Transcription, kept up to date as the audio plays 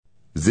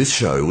This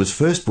show was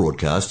first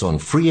broadcast on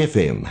Free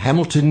FM,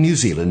 Hamilton, New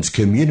Zealand's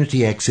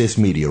community access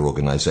media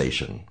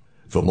organisation.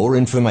 For more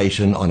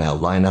information on our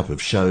lineup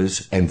of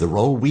shows and the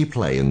role we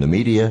play in the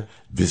media,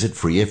 visit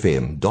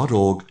freefm.org.nz.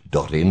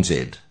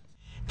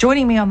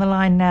 Joining me on the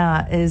line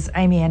now is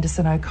Amy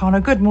Anderson O'Connor.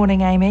 Good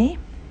morning, Amy.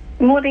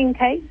 Morning,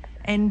 Kate.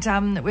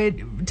 And we're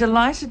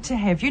delighted to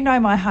have you.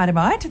 Know my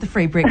hi to the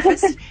free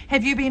breakfast.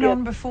 Have you been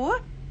on before?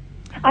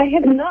 I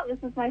have not. This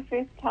is my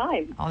first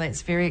time. Oh,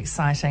 that's very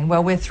exciting.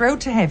 Well, we're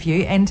thrilled to have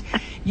you. And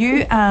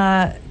you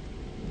are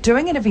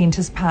doing an event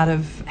as part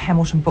of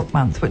Hamilton Book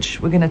Month, which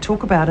we're going to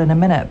talk about in a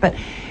minute. But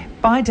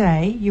by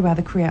day, you are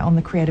on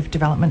the creative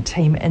development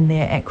team in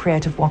there at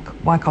Creative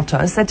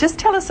Waikato. So just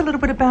tell us a little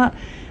bit about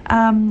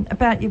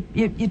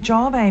your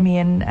job, Amy,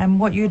 and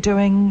what you're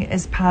doing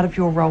as part of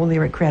your role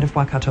there at Creative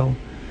Waikato.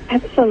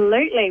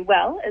 Absolutely.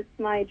 Well, it's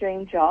my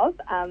dream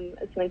job.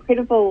 It's an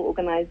incredible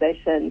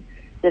organisation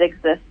that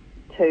exists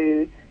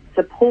to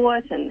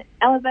support and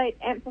elevate,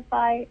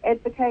 amplify,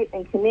 advocate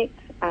and connect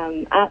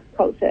arts,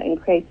 culture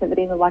and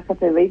creativity in the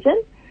Waikato region.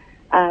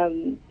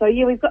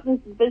 We've got this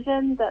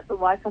vision that the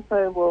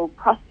Waikato will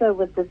prosper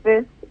with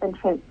diverse and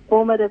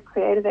transformative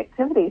creative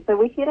activity. So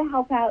we're here to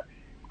help out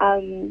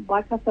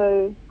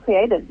Waikato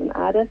creatives and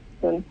artists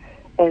and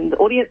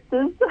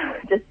audiences,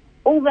 just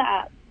all the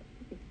arts.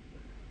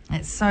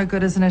 It's so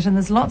good, isn't it? And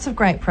there's lots of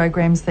great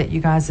programs that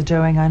you guys are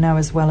doing, I know,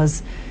 as well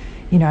as,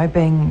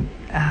 being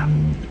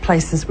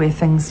places where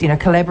things,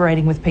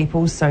 collaborating with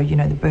people. So,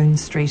 the Boone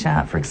Street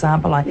Art, for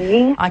example.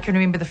 I can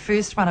remember the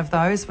first one of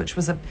those, which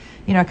was a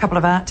couple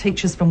of art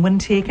teachers from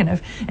Wintec and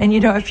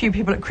a few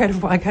people at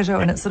Creative Waikato,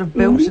 and it sort of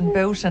built and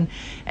built,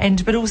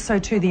 but also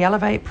to the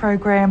Elevate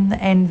program,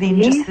 and then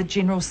just the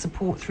general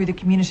support through the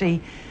community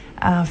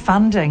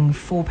funding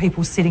for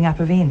people setting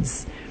up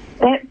events.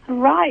 That's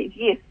right.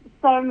 Yes.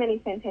 So many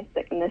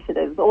fantastic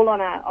initiatives, all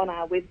on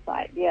our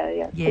website.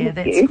 Yeah,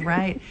 that's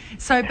great.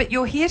 So, but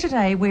you're here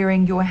today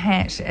wearing your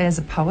hat as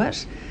a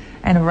poet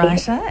and a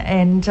writer,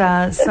 and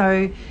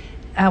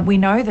we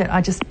know that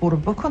I just bought a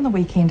book on the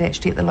weekend,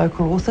 actually, at the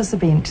local authors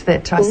event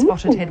that I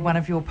spotted had one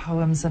of your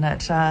poems in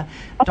it,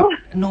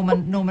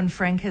 Norman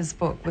Franke's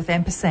book with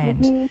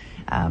Ampersand,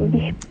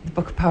 the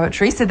book of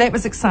poetry. So that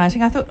was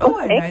exciting. I thought,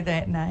 I know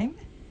that name.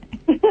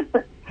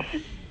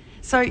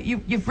 So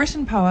you've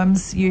written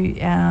poems,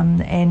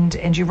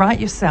 and you write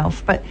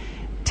yourself, but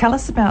tell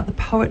us about the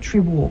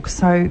Poetry Walk.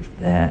 So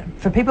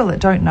for people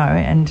that don't know,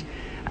 and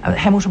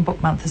Hamilton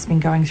Book Month has been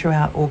going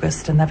throughout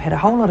August, and they've had a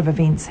whole lot of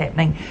events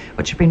happening,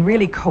 which have been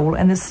really cool,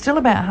 and there's still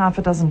about half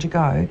a dozen to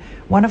go,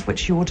 one of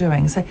which you're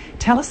doing. So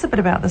tell us a bit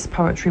about this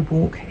Poetry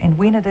Walk and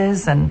when it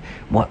is, and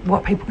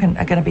what people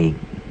are going to be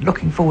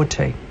looking forward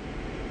to.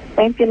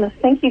 Fabulous.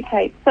 Thank you,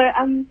 Kate. So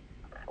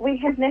we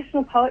have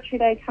National Poetry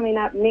Day coming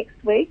up next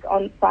week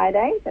on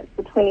Friday. That's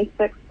the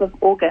 26th of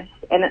August,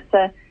 and it's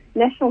a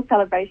national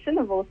celebration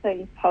of all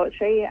things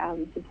poetry,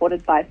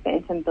 supported by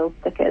Phantom Bill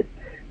stickers.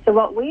 So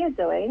what we are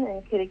doing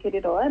in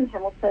Kirikiriroa in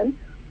Hamilton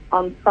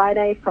on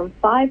Friday from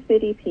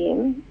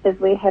 5:30pm is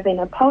we're having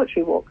a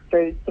poetry walk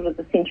through sort of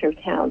the centre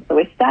of town. So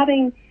we're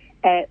starting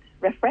at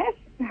Riff Raff,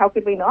 how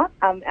could we not,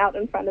 out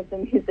in front of the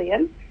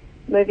museum,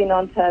 moving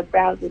on to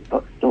Browser's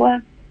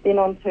bookstore, then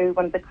on to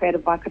one of the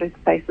Creative Waikato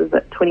spaces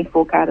at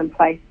 24 Garden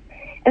Place,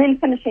 and then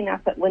finishing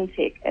up at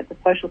Wintec at the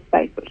social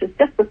space, which is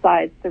just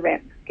beside the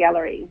Ramps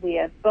Gallery,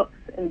 where books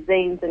and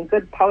zines and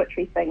good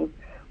poetry things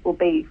will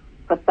be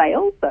for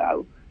sale.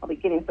 So I'll be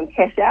getting some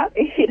cash out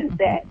ahead of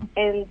that.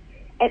 And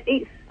at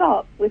each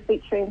stop, we're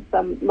featuring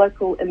some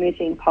local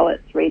emerging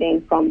poets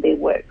reading from their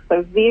work.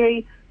 So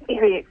very,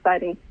 very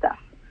exciting stuff.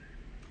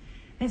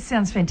 That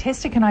sounds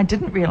fantastic, and I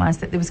didn't realise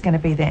that there was going to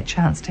be that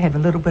chance to have a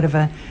little bit of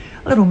a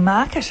little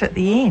market at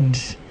the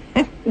end.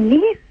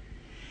 Yes.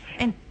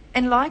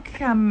 And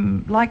like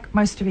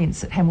most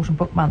events at Hamilton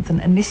Book Month, and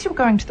unless you're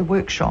going to the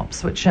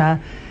workshops, which are,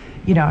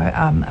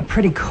 are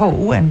pretty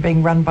cool and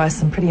being run by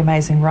some pretty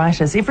amazing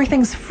writers,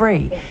 everything's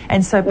free.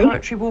 And so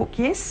Poetry Walk,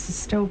 yes,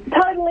 still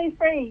totally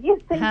free. Yes,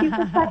 thank you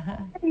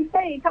for saying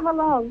free. Come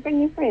along,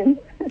 bring your friends,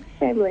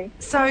 family.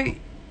 So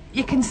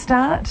you can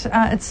start,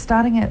 it's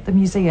starting at the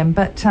museum,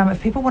 but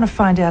if people want to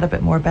find out a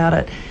bit more about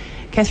it,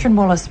 Catherine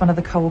Wallace, one of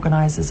the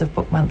co-organisers of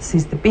Book Month,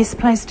 says the best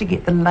place to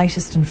get the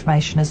latest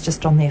information is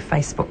just on their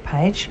Facebook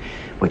page,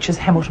 which is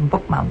Hamilton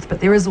Book Month,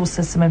 but there is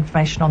also some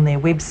information on their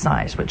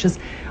website, which is,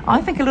 I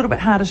think, a little bit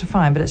harder to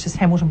find, but it's just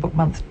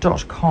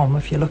hamiltonbookmonth.com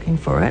if you're looking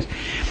for it.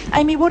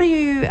 Amy, what are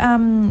you...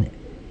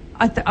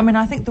 I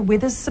think the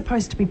weather's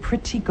supposed to be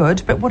pretty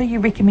good, but what are you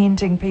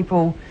recommending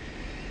people...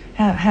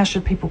 How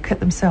should people kit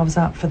themselves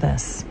up for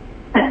this?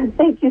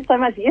 Thank you so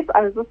much. Yes,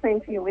 I was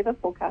listening to your weather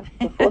forecast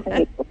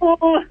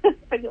before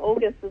thinking,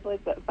 August is always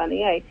a bit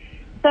funny, eh?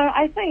 So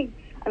I think,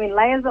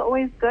 layers are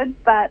always good,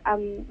 but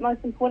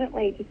most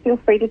importantly, just feel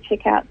free to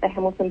check out the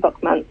Hamilton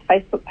Book Month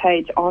Facebook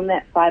page on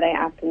that Friday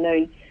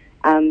afternoon,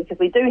 because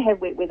we do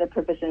have wet weather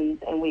provisions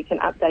and we can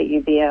update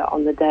you there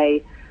on the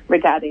day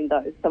regarding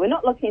those. So we're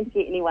not looking to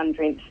get anyone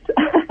drenched.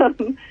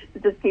 So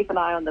just keep an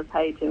eye on the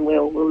page and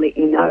we'll let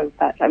you know.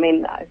 But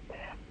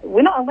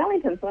we're not in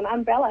Wellington, so an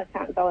umbrella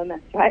can't go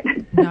amiss, right?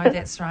 No,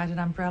 that's right. An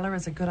umbrella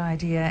is a good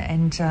idea,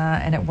 and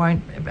it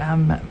won't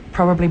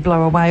probably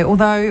blow away.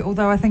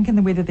 Although I think in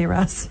the weather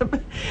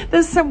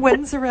there's some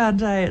winds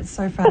around. It's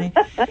so funny.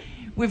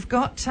 We've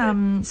got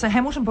so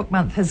Hamilton Book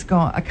Month has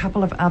got a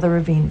couple of other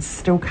events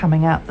still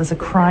coming up. There's a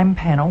crime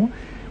panel,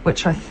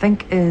 which I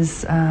think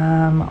is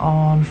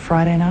on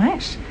Friday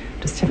night.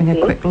 Just having a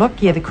quick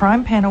look. Yeah, the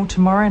crime panel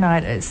tomorrow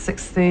night at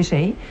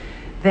 6:30.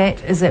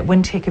 That is at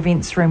Wintec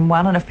Events Room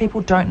 1, and if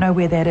people don't know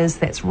where that is,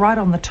 that's right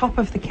on the top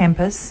of the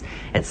campus.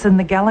 It's in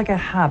the Gallagher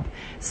Hub.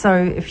 So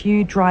if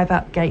you drive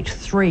up Gate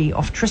 3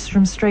 off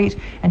Tristram Street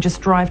and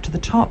just drive to the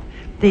top,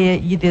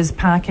 there's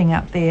parking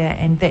up there,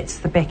 and that's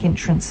the back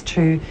entrance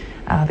to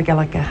the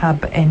Gallagher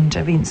Hub and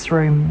Events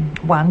Room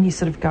 1. You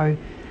sort of go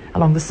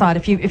along the side.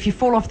 If you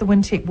fall off the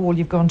Wintec wall,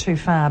 you've gone too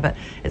far, but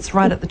it's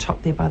right at the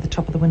top there by the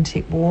top of the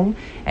Wintec wall.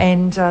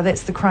 And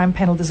that's the crime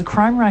panel. There's a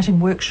crime writing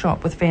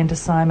workshop with Vanda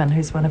Simon,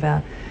 who's one of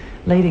our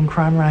leading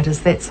crime writers.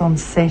 That's on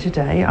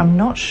Saturday. I'm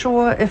not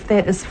sure if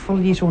that is full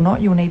yet or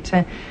not. You'll need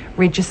to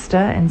register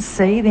and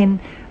see. Then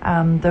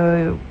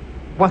the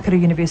Waikato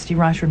University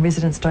writer in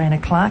residence Diana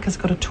Clark has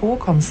got a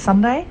talk on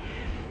Sunday.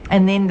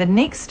 And then the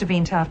next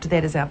event after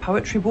that is our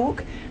poetry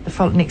walk,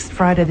 next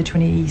Friday the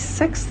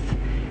 26th.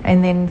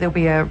 And then there'll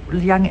be a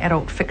young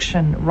adult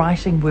fiction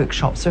writing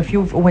workshop. So if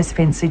you've always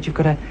fancied you've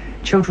got a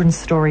children's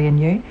story in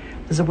you,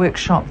 there's a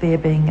workshop there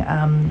being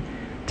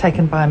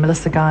taken by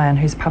Melissa Guyon,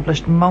 who's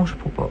published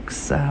multiple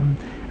books, a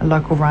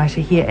local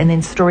writer here. And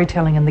then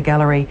storytelling in the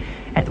gallery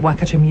at the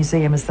Waikato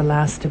Museum is the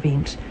last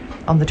event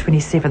on the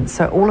 27th.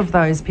 So all of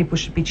those people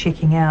should be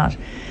checking out.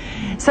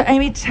 So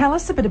Amy, tell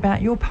us a bit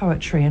about your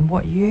poetry and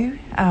what you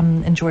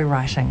enjoy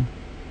writing.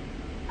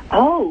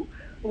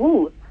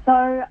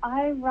 So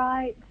I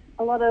write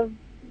a lot of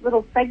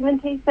little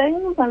fragmenty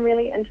things. I'm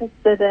really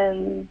interested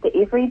in the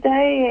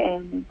everyday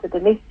and the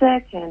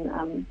domestic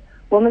and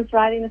women's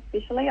writing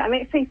especially. I'm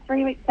actually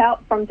 3 weeks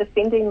out from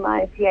defending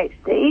my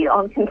PhD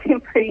on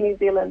contemporary New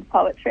Zealand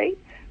poetry,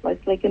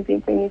 mostly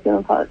contemporary New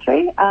Zealand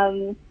poetry.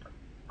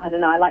 I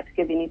don't know, I like to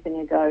give anything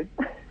a go.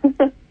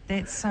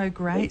 That's so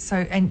great.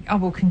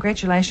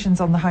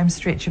 Congratulations on the home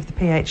stretch of the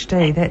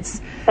PhD.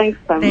 Thanks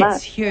so much.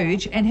 That's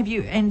huge.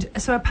 And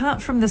so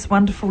apart from this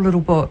wonderful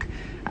little book,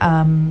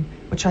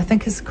 which I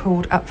think is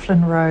called Up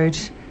Flynn Road,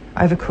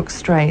 Over Cook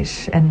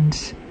Strait, and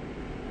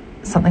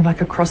something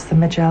like Across the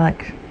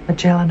Magellanic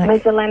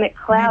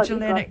Cloud.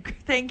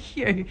 Thank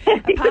you.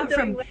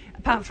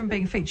 Apart from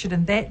being featured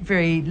in that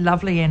very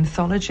lovely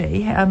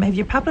anthology, have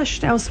you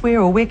published elsewhere,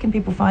 or where can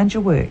people find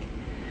your work?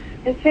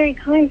 It's very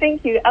kind,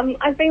 thank you.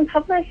 I've been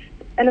published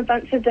in a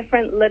bunch of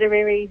different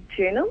literary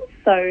journals.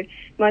 So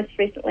most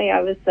recently I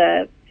was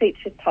a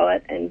featured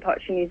poet in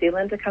Poetry New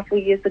Zealand a couple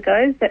of years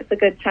ago. So that's a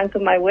good chunk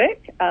of my work.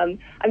 I'm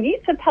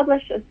yet to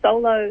publish a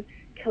solo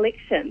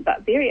collection,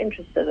 but very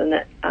interested in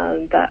it.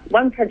 But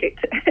one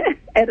project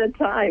at a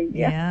time.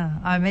 Yeah,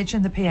 I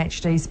imagine the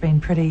PhD's been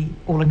pretty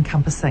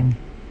all-encompassing.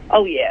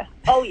 Oh, yeah.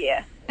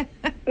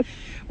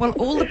 Well,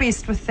 all the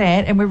best with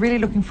that, and we're really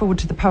looking forward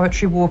to the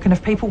poetry walk. And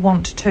if people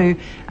want to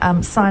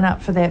sign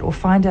up for that or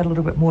find out a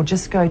little bit more,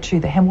 just go to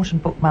the Hamilton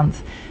Book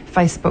Month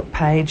Facebook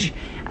page.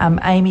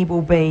 Amy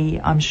will be,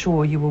 I'm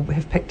sure you will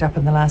have picked up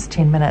in the last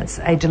 10 minutes,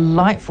 a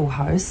delightful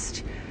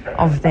host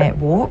of that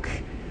walk.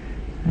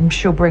 And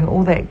she'll bring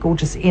all that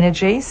gorgeous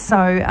energy.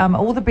 So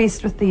all the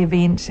best with the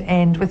event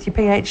and with your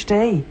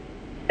PhD.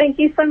 Thank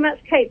you so much,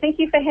 Kate. Thank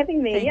you for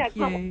having me. Thank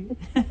you.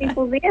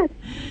 People there.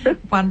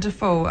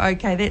 Wonderful.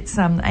 Okay, that's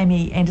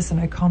Amy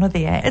Anderson-O'Connor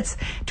there. It's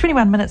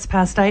 21 minutes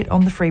past 8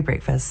 on the Free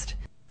Breakfast.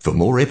 For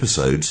more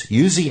episodes,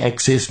 use the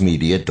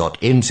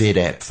accessmedia.nz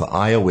app for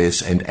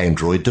iOS and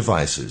Android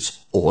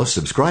devices, or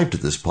subscribe to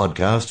this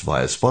podcast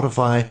via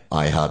Spotify,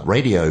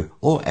 iHeartRadio,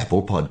 or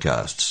Apple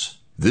Podcasts.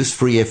 This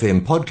Free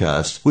FM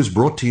podcast was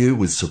brought to you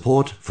with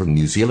support from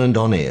New Zealand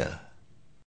On Air.